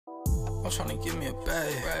I'm tryna give me a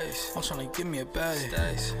bag. I'm tryna give me a bag.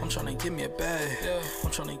 I'm tryna give me a bag.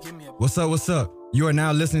 I'm tryna give me a. What's up? You are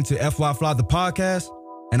now listening to F.Y. the podcast,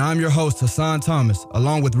 and I'm your host, Hassan Thomas,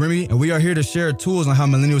 along with Remy, and we are here to share tools on how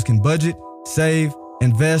millennials can budget, save,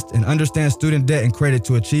 invest, and understand student debt and credit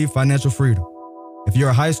to achieve financial freedom. If you're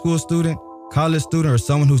a high school student, college student, or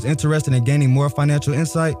someone who's interested in gaining more financial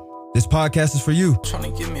insight, this podcast is for you. I'm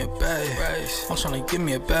tryna give me a bag. I'm tryna give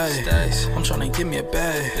me a bag. I'm tryna give me a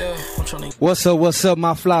bag. I'm tryna. What's up,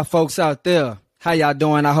 my fly folks out there? How y'all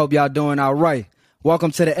doing? I hope y'all doing all right.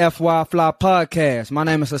 Welcome to the F.Y. Fly podcast. My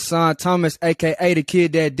name is Hassan Thomas, a.k.a. the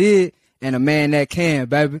kid that did and the man that can,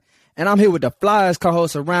 baby. And I'm here with the Flyers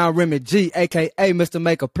co-host around Remy G, a.k.a. Mr.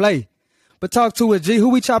 Make a Play. But talk to it, G. Who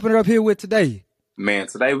we chopping it up here with today? Man,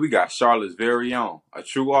 today we got Charlotte's very own, a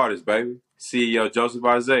true artist, baby. CEO Joseph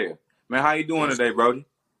Isaiah. Man, how you doing today, Brody?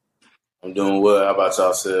 I'm doing well. How about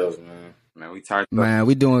yourselves, man? Man, we tired. Man,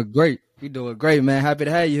 we doing great. We doing great, man. Happy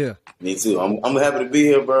to have you here. Me too. I'm happy to be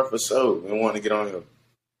here, bro, for sure. We want to get on here.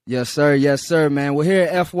 Yes, sir, man. Well, here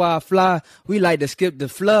at F.Y. Fly, we like to skip the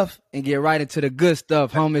fluff and get right into the good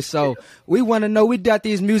stuff, homie. So we want to know, we got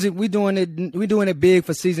these music, we doing it big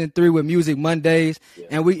for season 3 with Music Mondays,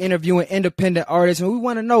 and we interviewing independent artists, and we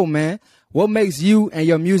want to know, man, what makes you and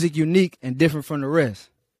your music unique and different from the rest?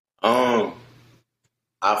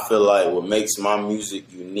 I feel like what makes my music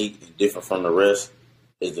unique and different from the rest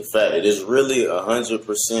is the fact that it's really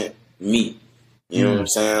 100% me. You know what I'm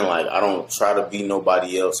saying? Like, I don't try to be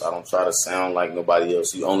nobody else. I don't try to sound like nobody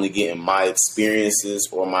else. You only getting my experiences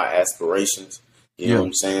or my aspirations. You know what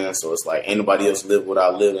I'm saying? So it's like, ain't nobody else live what I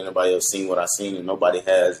live, ain't nobody else seen what I seen, and nobody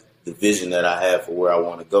has the vision that I have for where I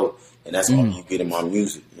want to go. And that's all you get in my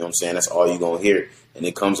music. You know what I'm saying? That's all you're going to hear. And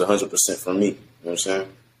it comes 100% from me. You know what I'm saying?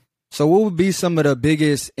 So what would be some of the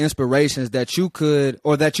biggest inspirations that you could,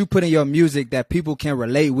 or that you put in your music that people can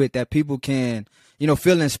relate with, that people can, you know,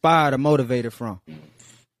 feel inspired or motivated from?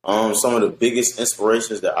 Some of the biggest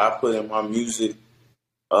inspirations that I put in my music,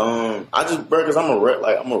 I just, bro, because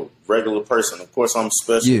I'm a regular person. Of course, I'm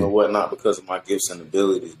special or whatnot because of my gifts and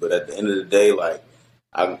abilities. But at the end of the day, like,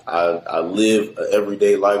 I live an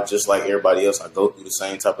everyday life just like everybody else. I go through the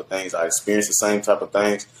same type of things. I experience the same type of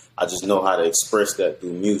things. I just know how to express that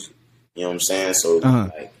through music. You know what I'm saying? So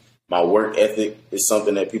like, my work ethic is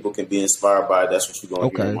something that people can be inspired by. That's what you're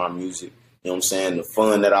going to hear in my music. You know what I'm saying? The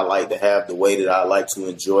fun that I like to have, the way that I like to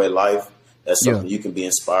enjoy life, that's something you can be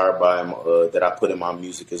inspired by, that I put in my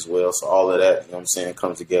music as well. So all of that, you know what I'm saying,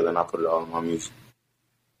 comes together and I put it all in my music.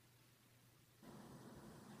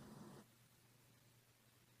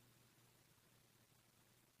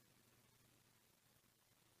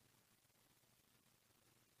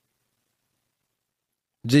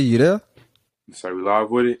 G, you there? So we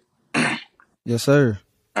live with it? Yes, sir.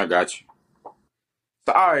 I got you.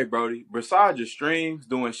 So, all right, Brody, besides your streams,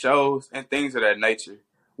 doing shows, and things of that nature,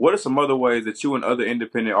 what are some other ways that you and other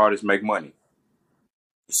independent artists make money?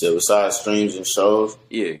 You said besides streams and shows?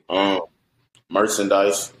 Yeah.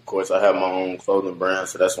 Merchandise. Of course, I have my own clothing brand,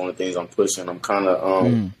 so that's one of the things I'm pushing. I'm kind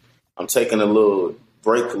of, I'm taking a little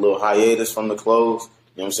break, a little hiatus from the clothes.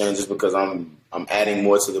 You know what I'm saying? Just because I'm adding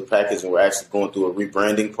more to the package, and we're actually going through a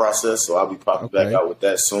rebranding process. So I'll be popping back out with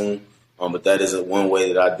that soon. But that is one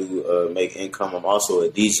way that I do make income. I'm also a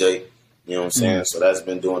DJ. You know what I'm saying? So that's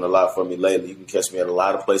been doing a lot for me lately. You can catch me at a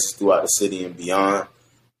lot of places throughout the city and beyond.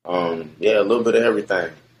 A little bit of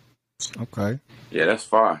everything. Okay. Yeah, that's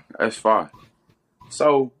fine. That's fine.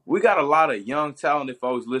 So we got a lot of young, talented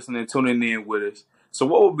folks listening, tuning in with us. So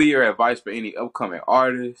what would be your advice for any upcoming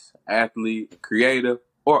artist, athlete, creative,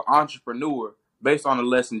 or entrepreneur based on the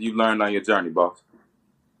lessons you've learned on your journey, boss?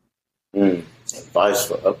 Advice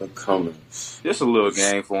for up and comers. Just a little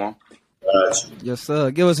game for them. Gotcha. Yes,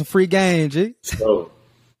 sir. Give us a free game, G. So,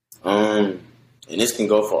 and this can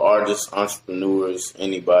go for artists, entrepreneurs,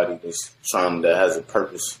 anybody that has a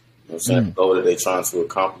purpose. You know what I'm saying? A goal that they're trying to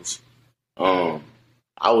accomplish.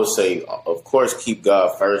 I would say, of course, keep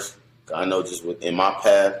God first. I know just within my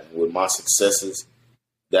path, with my successes,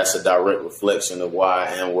 that's a direct reflection of why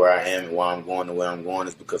I am where I am and why I'm going the way I'm going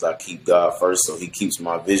is because I keep God first. So he keeps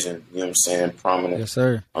my vision, you know what I'm saying, prominent. Yes,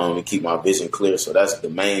 sir. And keep my vision clear. So that's the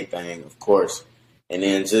main thing, of course. And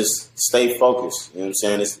then just stay focused. You know what I'm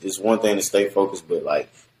saying? It's one thing to stay focused, but like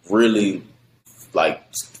really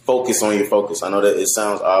like focus on your focus. I know that it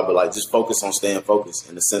sounds odd, but like just focus on staying focused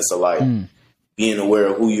in the sense of like being aware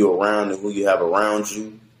of who you're around and who you have around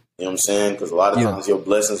you. You know what I'm saying? Because a lot of times your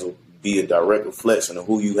blessings will be a direct reflection of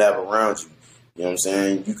who you have around you. You know what I'm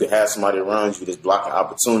saying? You could have somebody around you that's blocking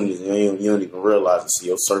opportunities and you don't even realize it. So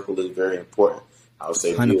your circle is very important. I would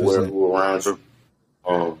say 100%. Be aware of who around you.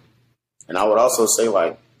 And I would also say,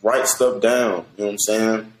 like, write stuff down. You know what I'm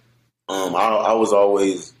saying? I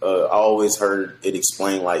always heard it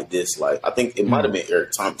explained like this. Like, I think it might have been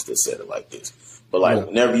Eric Thomas that said it like this. But like,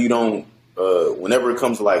 whenever it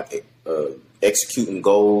comes to like executing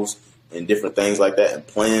goals and different things like that and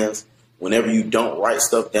plans, whenever you don't write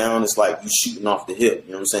stuff down, it's like you shooting off the hip.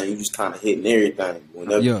 You know what I'm saying? You just kind of hitting everything.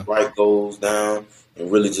 Whenever you write goals down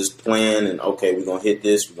and really just plan and, okay, we're going to hit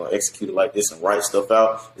this, we're going to execute it like this and write stuff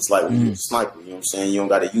out, it's like when you're a sniper, you know what I'm saying? You don't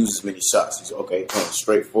got to use as many shots. You say, okay, come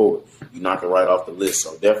straight forward. You knock it right off the list.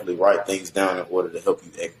 So definitely write things down in order to help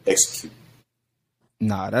you execute.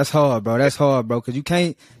 Nah, that's hard, bro. That's hard, bro, because you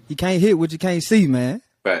can't hit what you can't see, man.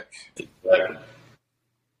 Facts. Exactly.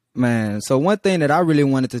 Man, so one thing that I really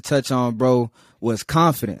wanted to touch on, bro, was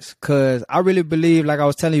confidence. Because I really believe, like I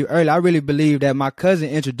was telling you earlier, I really believe that my cousin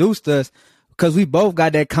introduced us because we both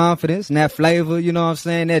got that confidence and that flavor, you know what I'm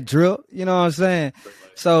saying, that drip, you know what I'm saying?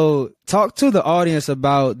 So talk to the audience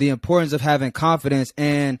about the importance of having confidence,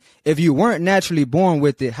 and if you weren't naturally born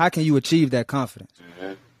with it, how can you achieve that confidence?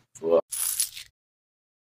 Well,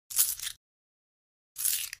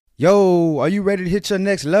 Yo, are you ready to hit your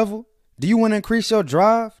next level? Do you want to increase your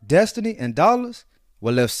drive, destiny, and dollars?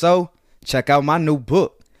 Well, if so, check out my new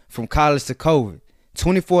book, From College to COVID,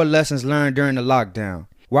 24 Lessons Learned During the Lockdown,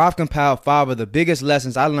 where I've compiled 5 of the biggest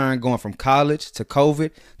lessons I learned going from college to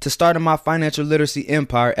COVID to starting my financial literacy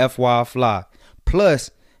empire, FY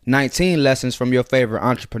plus 19 lessons from your favorite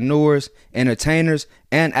entrepreneurs, entertainers,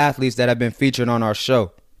 and athletes that have been featured on our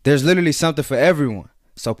show. There's literally something for everyone.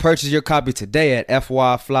 So purchase your copy today at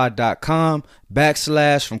fyfly.com/From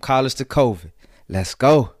College to COVID. Let's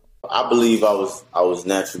go. I believe I was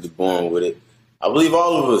naturally born with it. I believe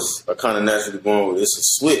all of us are kind of naturally born with it. It's a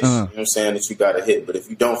switch, you know what I'm saying, that you got to hit. But if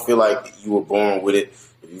you don't feel like you were born with it,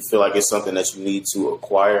 if you feel like it's something that you need to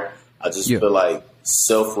acquire, I just feel like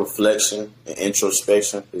self-reflection and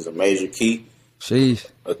introspection is a major key. Sheesh.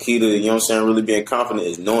 A key to, you know what I'm saying, really being confident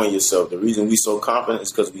is knowing yourself. The reason we so confident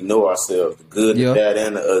is because we know ourselves, the good, the bad,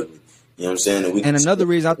 and the ugly. You know what I'm saying? And another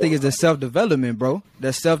reason I think is the self-development, bro.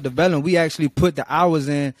 The self-development. We actually put the hours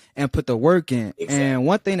in and put the work in. Exactly. And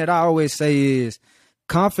one thing that I always say is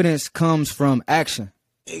confidence comes from action.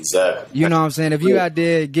 Exactly. You know what I'm saying? If you out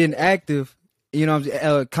there getting active, you know what I'm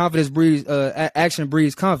saying? Confidence breeds, action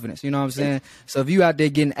breeds confidence. You know what I'm saying? So if you out there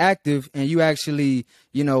getting active and you actually,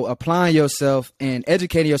 you know, applying yourself and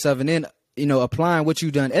educating yourself and then, you know, applying what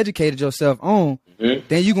you done educated yourself on,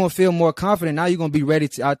 then you're going to feel more confident. Now you're going to be ready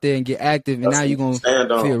to out there and get active, and now you're going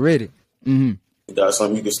to feel ready. You got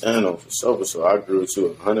something you can stand on for sure. So I agree with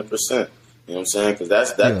you 100%. You know what I'm saying? Because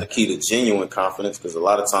that's the key to genuine confidence, because a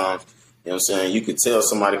lot of times, you know what I'm saying, you could tell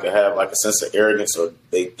somebody could have like a sense of arrogance, or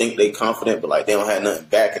they think they confident, but like they don't have nothing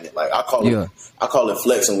backing it. Like I call it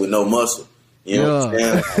flexing with no muscle. You know what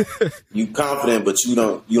I'm saying? You confident, but you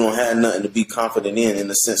don't have nothing to be confident in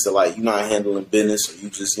the sense that like you're not handling business, or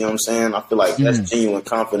you just, you know what I'm saying? I feel like that's genuine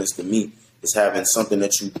confidence to me, is having something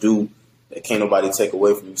that you do that can't nobody take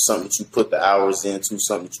away from you, something that you put the hours into,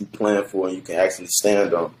 something that you plan for and you can actually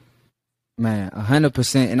stand on. Man,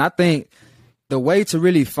 100%. And I think the way to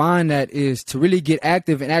really find that is to really get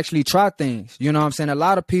active and actually try things. You know what I'm saying? A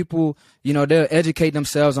lot of people, you know, they'll educate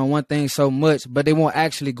themselves on one thing so much, but they won't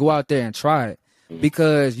actually go out there and try it.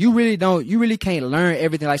 Because you really can't learn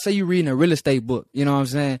everything. Like, say you're reading a real estate book, you know what I'm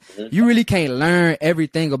saying? You really can't learn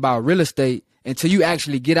everything about real estate until you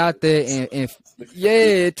actually get out there and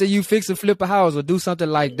until you fix and flip a house or do something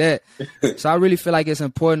like that. So I really feel like it's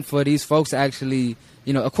important for these folks to actually,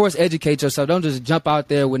 you know, of course, educate yourself. Don't just jump out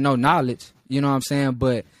there with no knowledge, you know what I'm saying?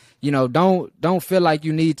 But, you know, don't feel like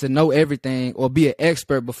you need to know everything or be an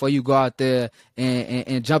expert before you go out there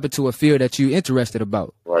and jump into a field that you're interested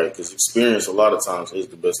about. Right, because experience a lot of times is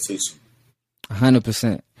the best teacher.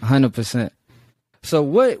 100%. 100%. So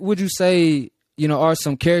what would you say, you know, are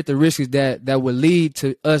some characteristics that would lead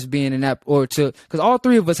to us being in that, or to, because all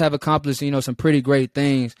three of us have accomplished, you know, some pretty great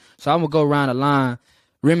things. So I'm going to go around the line.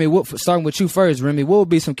 Remy, starting with you first, Remy, what would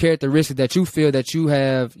be some characteristics that you feel that you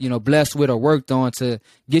have, you know, blessed with or worked on to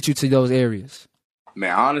get you to those areas?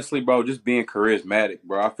 Man, honestly, bro, just being charismatic,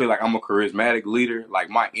 bro. I feel like I'm a charismatic leader. Like,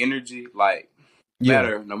 my energy, like,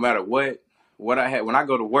 no matter what I had when I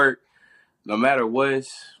go to work, no matter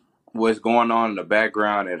what's going on in the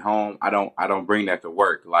background at home, I don't bring that to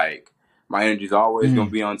work. Like, my energy's always gonna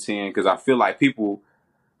be on 10, because I feel like people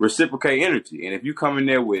reciprocate energy, and if you come in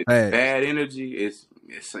there with bad energy, it's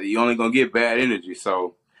you only gonna get bad energy.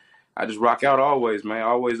 So I just rock out always, man.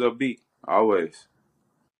 Always upbeat, always.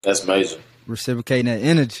 That's major. Reciprocating that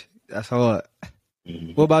energy, that's hard.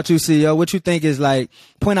 Mm-hmm. What about you, CEO? What you think is like,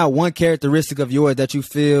 point out one characteristic of yours that you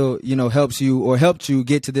feel, helps you or helped you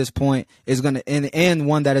get to this point is going to, and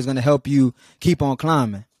one that is going to help you keep on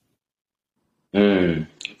climbing.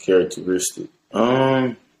 Characteristic.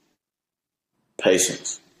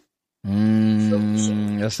 Patience.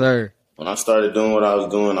 Yes, sir. When I started doing what I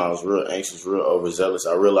was doing, I was real anxious, real overzealous.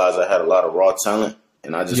 I realized I had a lot of raw talent,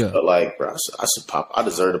 and I just felt like, bro, I should pop. I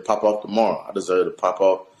deserve to pop off tomorrow. I deserve to pop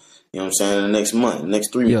off, you know what I'm saying, in the next month, in the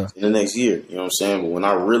next 3 months, in the next year. You know what I'm saying? But when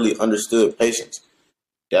I really understood patience,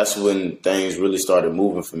 that's when things really started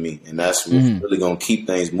moving for me. And that's what's really going to keep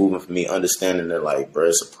things moving for me, understanding that, like, bro,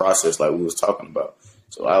 it's a process like we was talking about.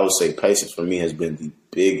 So I would say patience for me has been the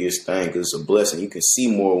biggest thing because it's a blessing. You can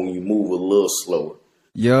see more when you move a little slower.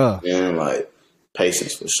 Yeah. And, like,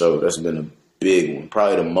 patience for sure. That's been a big one.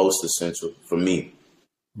 Probably the most essential for me.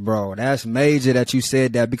 Bro, that's major that you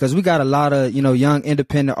said that because we got a lot of, young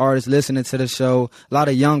independent artists listening to the show, a lot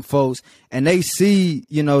of young folks, and they see,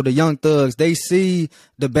 the young thugs, they see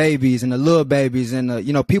the babies and the little babies and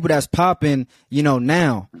the, people that's popping,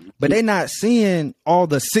 now, but they not seeing all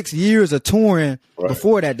the 6 years of touring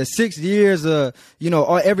before that, the 6 years of,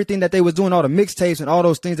 all everything that they was doing, all the mixtapes and all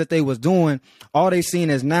those things that they was doing. All they seeing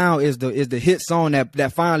is now is the hit song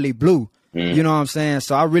that finally blew. You know what I'm saying?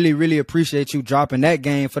 So I really, really appreciate you dropping that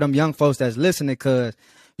game for them young folks that's listening because,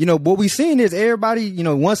 what we seen is everybody,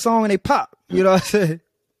 one song and they pop. You know what I'm saying?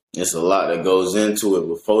 It's a lot that goes into it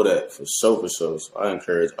before that, for sure. So I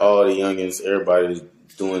encourage all the youngins, everybody who's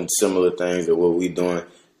doing similar things to what we doing.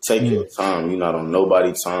 Take your time. You're not on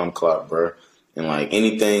nobody's time clock, bro. And, like,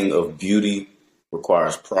 anything of beauty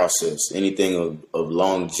requires process. Anything of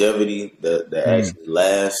longevity that actually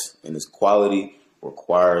lasts and is quality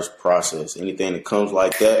requires process. Anything that comes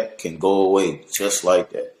like that can go away just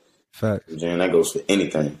like that. Fact. And that goes for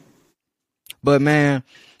anything. But, man,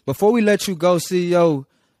 before we let you go, CEO,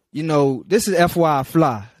 this is FY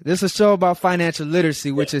Fly. This is a show about financial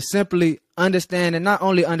literacy, which is simply understanding, not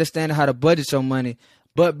only understanding how to budget your money,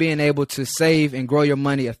 but being able to save and grow your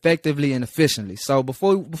money effectively and efficiently. So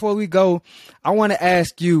before we go, I want to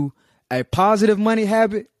ask you a positive money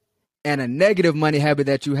habit and a negative money habit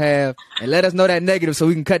that you have, and let us know that negative so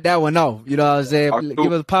we can cut that one off. You know what I'm saying?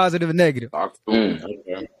 Give us a positive and negative.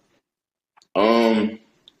 Okay.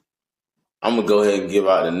 I'm gonna go ahead and give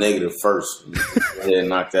out the negative first. Go ahead and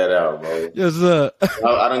knock that out, bro. Yes, sir.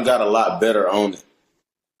 I done got a lot better on it.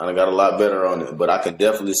 But I can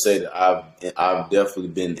definitely say that I've definitely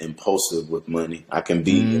been impulsive with money. I can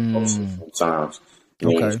be impulsive sometimes. You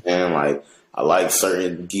know what I'm saying? Like, I like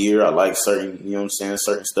certain gear. I like certain,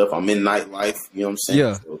 certain stuff. I'm in nightlife, you know what I'm saying?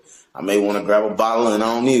 Yeah. So I may want to grab a bottle and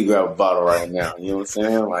I don't need to grab a bottle right now. You know what I'm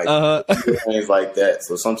saying? Like, things like that.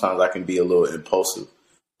 So sometimes I can be a little impulsive.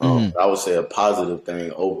 I would say a positive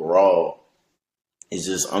thing overall is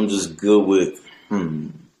just, I'm just good with,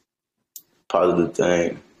 positive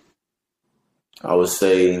thing. I would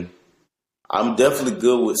say I'm definitely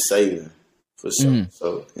good with saving. For sure.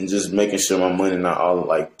 So, and just making sure my money not all,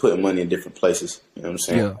 like, putting money in different places. You know what I'm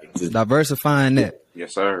saying? Yeah. Like, just diversifying that.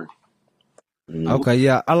 Yes, sir. Okay,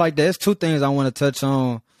 yeah. I like that. There's two things I want to touch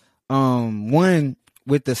on. One,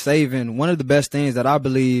 with the saving, one of the best things that I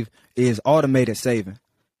believe is automated saving.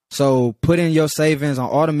 So putting your savings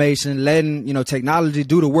on automation, letting, technology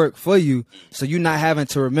do the work for you. So you're not having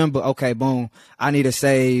to remember, okay, boom, I need to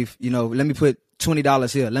save, let me put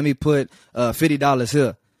 $20 here. Let me put $50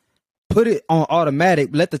 here. Put it on automatic,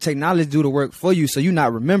 let the technology do the work for you so you're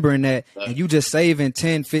not remembering that and you just saving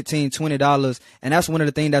 $10, $15, $20. And that's one of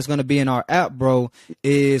the things that's going to be in our app, bro,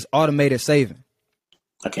 is automated saving.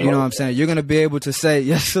 You know what I'm saying? You're going to be able to say,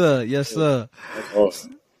 yes, sir. Yes, sir. That's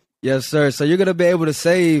awesome. Yes, sir. So you're going to be able to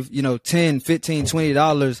save, $10,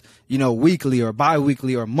 $15, $20, weekly or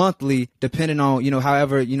bi-weekly or monthly, depending on,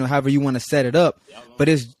 however you want to set it up. But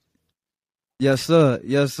it's, yes, sir.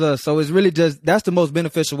 Yes, sir. So it's really just, that's the most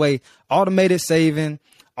beneficial way. Automated saving,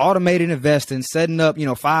 automated investing, setting up,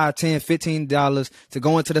 $5, $10, $15 to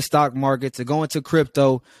go into the stock market, to go into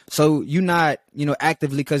crypto. So you're not,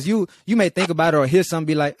 actively, because you may think about it or hear something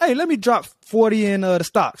be like, hey, let me drop 40 in the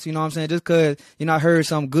stocks. You know what I'm saying? Just because, I heard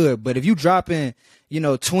something good. But if you drop in,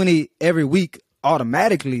 20 every week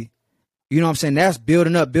automatically, you know what I'm saying? That's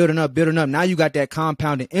building up. Now you got that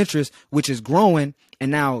compounding interest, which is growing. And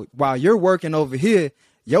now while you're working over here,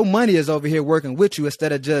 your money is over here working with you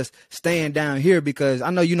instead of just staying down here, because I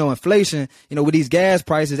know, inflation, with these gas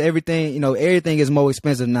prices, everything, everything is more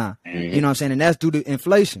expensive now. You know what I'm saying? And that's due to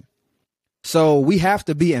inflation. So we have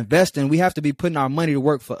to be investing. We have to be putting our money to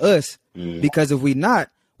work for us, because if we not,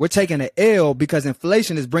 we're taking an L because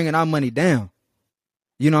inflation is bringing our money down.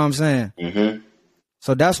 You know what I'm saying?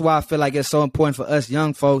 So that's why I feel like it's so important for us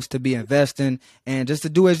young folks to be investing and just to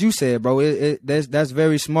do as you said, bro. That's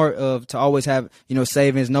very smart to always have,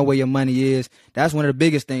 savings, know where your money is. That's one of the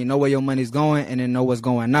biggest things. Know where your money's going and then know what's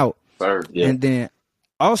going out. Sir, yeah. And then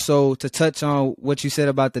also to touch on what you said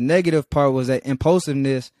about the negative part was that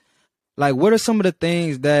impulsiveness. Like, what are some of the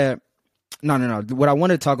things that No. What I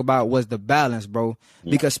wanted to talk about was the balance, bro.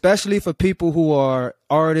 Because especially for people who are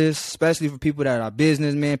artists, especially for people that are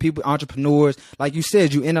businessmen, people, entrepreneurs, like you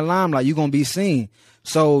said, you in the limelight, you gonna be seen.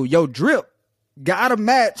 So your drip gotta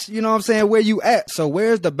match, you know what I'm saying, where you at. So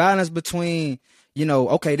where's the balance between,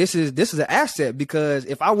 okay, this is an asset, because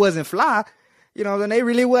if I wasn't fly, then they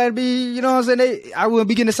really wouldn't be, I wouldn't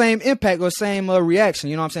be getting the same impact or same reaction,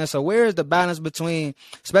 you know what I'm saying? So where is the balance between,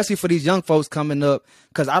 especially for these young folks coming up,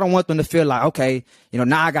 because I don't want them to feel like, okay,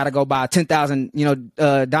 now I got to go buy a 10,000,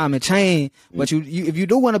 diamond chain. But if you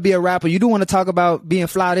do want to be a rapper, you do want to talk about being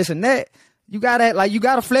fly, this and that, you got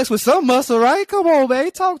to flex with some muscle, right? Come on,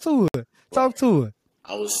 man. Talk to it.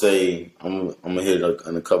 I would say I'm gonna hit it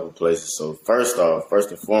in a couple places. So first and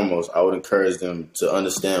foremost, I would encourage them to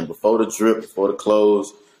understand before the drip, before the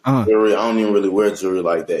clothes, jewelry. I don't even really wear jewelry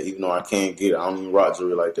like that, even though I can't get it. I don't even rock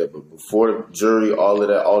jewelry like that. But before the jewelry, all of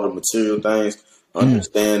that, all the material things,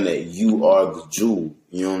 understand that you are the jewel.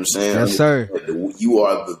 You know what I'm saying? Yes, sir. You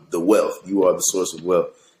are the wealth. You are the source of wealth.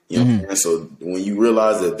 You know what I'm saying? So when you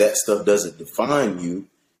realize that stuff doesn't define you,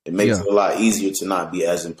 it makes it a lot easier to not be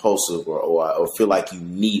as impulsive or feel like you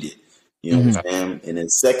need it. You know what I'm saying? And then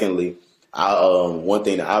secondly, one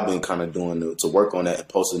thing that I've been kind of doing to work on that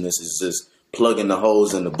impulsiveness is just plugging the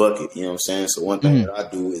holes in the bucket. You know what I'm saying? So one thing that I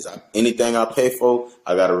do is anything I pay for,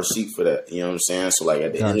 I got a receipt for that. You know what I'm saying? So like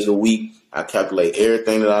at the end of the week, I calculate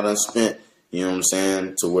everything that I done spent. You know what I'm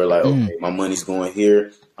saying? To where like, okay, my money's going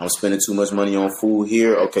here. I'm spending too much money on food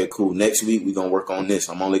here. Okay, cool. Next week, we're going to work on this.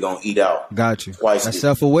 I'm only going to eat out twice. That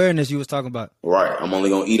self-awareness you was talking about. Right. I'm only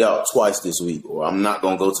going to eat out twice this week, or I'm not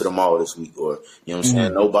going to go to the mall this week, or, you know what I'm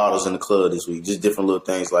saying? No bottles in the club this week. Just different little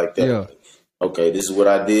things like that. Yeah. Like, okay, this is what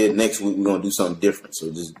I did. Next week, we're going to do something different. So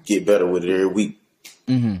just get better with it every week.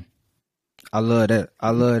 I love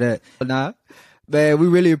that. Nah, man, we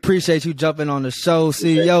really appreciate you jumping on the show.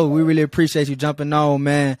 CEO, we really appreciate you jumping on,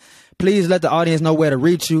 man. Please let the audience know where to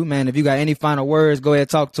reach you, man. If you got any final words, go ahead,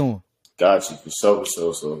 talk to them. Got you, for sure.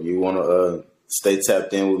 So if you want to stay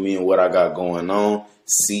tapped in with me and what I got going on,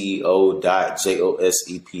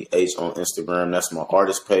 CEO.JOSEPH on Instagram. That's my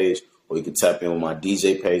artist page. Or you can tap in with my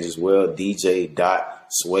DJ page as well,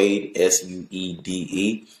 DJ.Suede,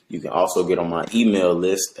 SUEDE. You can also get on my email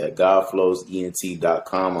list at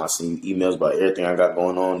godflowsent.com. I'll send you emails about everything I got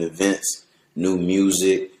going on, events, new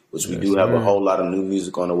music, which we do have a whole lot of new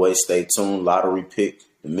music on the way. Stay tuned. Lottery pick,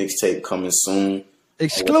 the mixtape coming soon.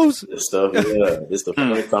 Exclusive stuff. Yeah, it's the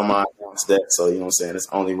first time I announced that. So, you know what I'm saying? It's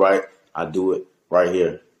only right I do it right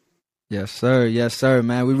here. Yes, sir,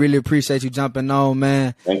 man. We really appreciate you jumping on,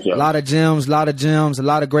 man. Thank you. A lot of gems, a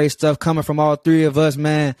lot of great stuff coming from all three of us,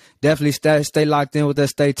 man. Definitely stay locked in with us,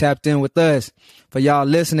 stay tapped in with us. For y'all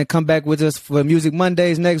listening, come back with us for Music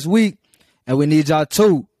Mondays next week. And we need y'all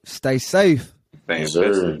to stay safe. Thanks,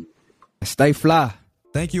 sir. Stay fly.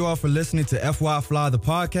 Thank you all for listening to FY Fly, the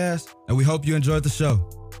podcast, and we hope you enjoyed the show.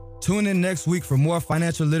 Tune in next week for more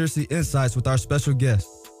financial literacy insights with our special guest.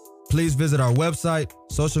 Please visit our website,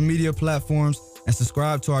 social media platforms, and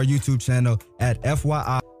subscribe to our YouTube channel at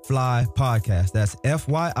FYI Fly Podcast. That's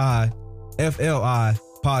FYI FLI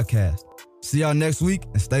Podcast. See y'all next week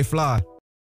and stay fly.